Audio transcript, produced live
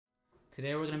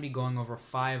Today we're going to be going over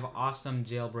 5 awesome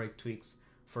jailbreak tweaks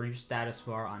for your status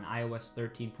bar on iOS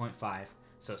 13.5,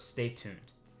 so stay tuned.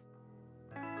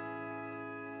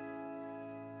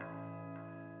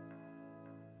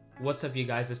 What's up you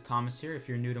guys, it's Thomas here. If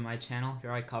you're new to my channel,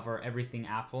 here I cover everything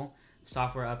Apple,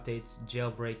 software updates,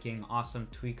 jailbreaking, awesome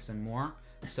tweaks, and more.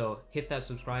 So hit that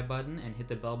subscribe button and hit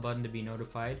the bell button to be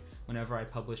notified whenever I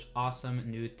publish awesome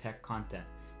new tech content.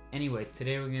 Anyway,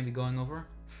 today we're going to be going over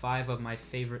 5 of my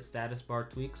favorite status bar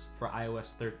tweaks for iOS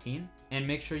 13. And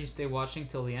make sure you stay watching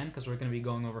till the end because we're going to be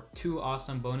going over 2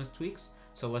 awesome bonus tweaks.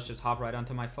 So let's just hop right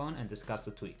onto my phone and discuss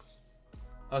the tweaks.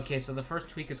 Okay, so the first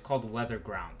tweak is called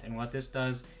WeatherGround, and what this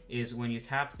does is when you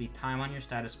tap the time on your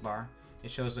status bar,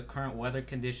 it shows the current weather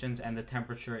conditions and the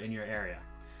temperature in your area.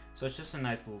 So it's just a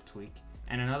nice little tweak.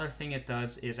 And another thing it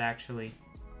does is actually,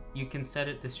 you can set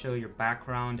it to show your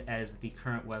background as the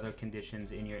current weather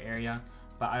conditions in your area,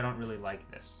 but I don't really like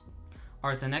this.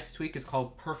 Alright, the next tweak is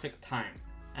called PerfectTime.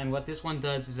 And what this one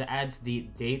does is it adds the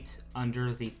date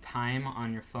under the time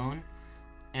on your phone.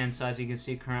 And so as you can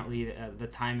see currently the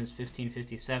time is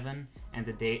 15:57 and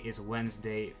the date is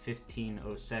Wednesday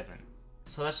 15:07.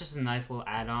 So that's just a nice little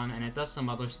add-on, and it does some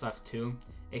other stuff too.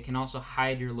 It can also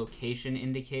hide your location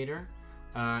indicator,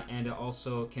 and it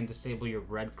also can disable your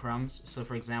breadcrumbs. So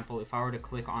for example, if I were to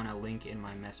click on a link in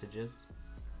my messages,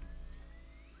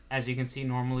 as you can see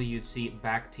normally you'd see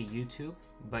back to YouTube,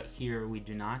 but here we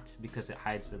do not because it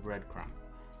hides the breadcrumb.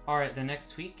 Alright, the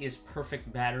next tweak is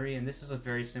PerfectBattery, and this is a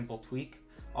very simple tweak.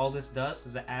 All this does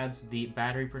is it adds the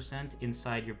battery percent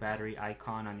inside your battery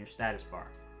icon on your status bar.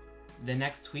 The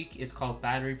next tweak is called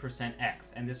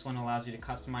BatteryPercentX, and this one allows you to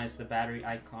customize the battery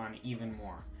icon even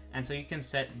more. And so you can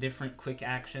set different quick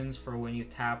actions for when you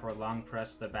tap or long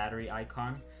press the battery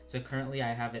icon. So currently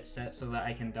I have it set so that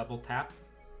I can double tap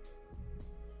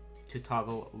to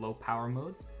toggle low power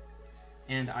mode.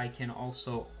 And I can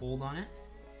also hold on it.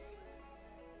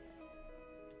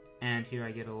 And here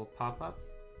I get a little pop-up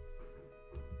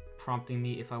prompting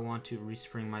me if I want to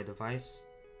respring my device.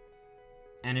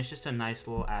 And it's just a nice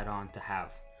little add-on to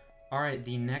have. Alright,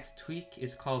 the next tweak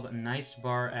is called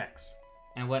NiceBarX.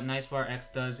 And what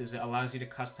NiceBarX does is it allows you to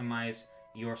customize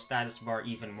your status bar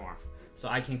even more. So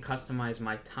I can customize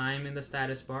my time in the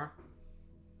status bar.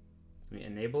 Let me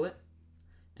enable it.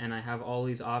 And I have all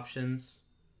these options.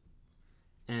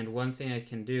 And one thing I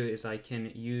can do is I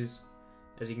can use,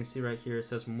 as you can see right here, it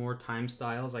says more time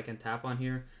styles. I can tap on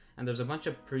here. And there's a bunch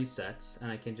of presets,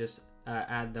 and I can just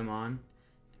add them on.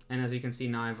 And as you can see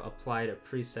now, I've applied a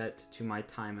preset to my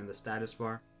time in the status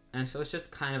bar. And so it's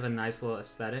just kind of a nice little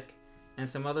aesthetic. And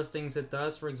some other things it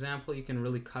does, for example, you can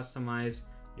really customize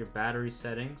your battery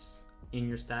settings in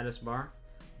your status bar,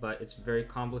 but it's very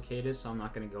complicated, so I'm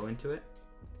not going to go into it.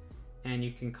 And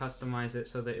you can customize it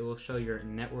so that it will show your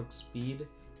network speed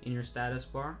in your status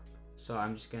bar. So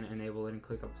I'm just going to enable it and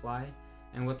click apply.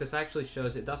 And what this actually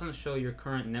shows, it doesn't show your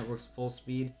current network's full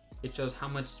speed, it shows how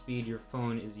much speed your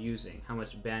phone is using, how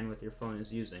much bandwidth your phone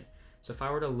is using. So if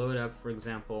I were to load up, for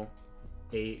example,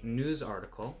 a news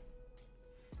article,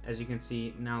 as you can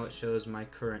see, now it shows my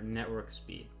current network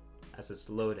speed as it's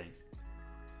loading.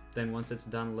 Then once it's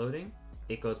done loading,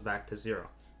 it goes back to 0.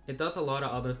 It does a lot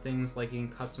of other things, like you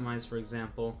can customize, for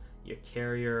example, your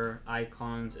carrier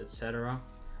icons, etc.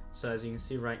 So as you can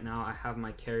see right now, I have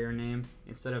my carrier name.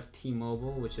 Instead of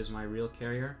T-Mobile, which is my real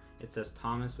carrier, it says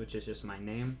Thomas, which is just my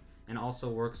name, and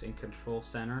also works in Control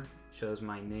Center, shows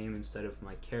my name instead of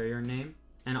my carrier name,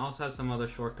 and also has some other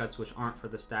shortcuts which aren't for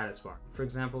the status bar. For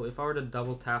example, if I were to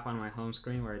double tap on my home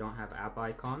screen where I don't have app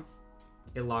icons,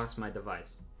 it locks my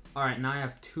device. Alright, now I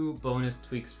have 2 bonus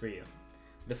tweaks for you.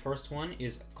 The first one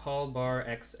is CallBar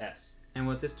XS, and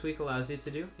what this tweak allows you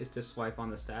to do is to swipe on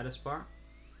the status bar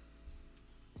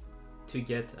to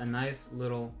get a nice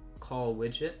little call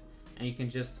widget, and you can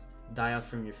just dial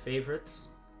from your favorites,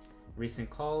 recent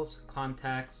calls,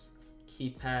 contacts,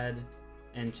 keypad,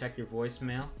 and check your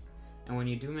voicemail. And when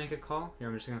you do make a call, here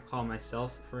I'm just going to call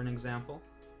myself for an example.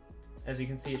 As you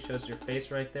can see, it shows your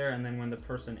face right there, and then when the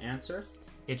person answers,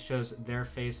 it shows their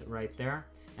face right there.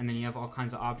 And then you have all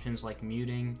kinds of options like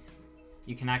muting.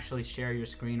 You can actually share your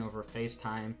screen over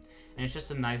FaceTime, and it's just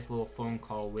a nice little phone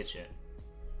call widget.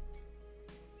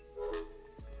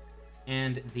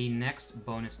 And the next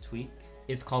bonus tweak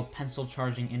is called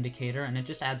PencilChargingIndicator, and it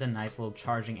just adds a nice little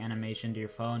charging animation to your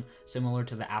phone, similar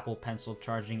to the Apple Pencil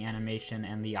charging animation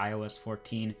and the iOS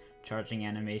 14 charging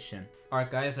animation.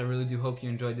 Alright guys, I really do hope you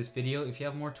enjoyed this video. If you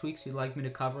have more tweaks you'd like me to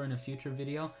cover in a future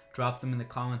video, drop them in the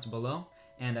comments below,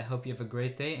 and I hope you have a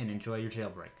great day and enjoy your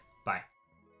jailbreak. Bye.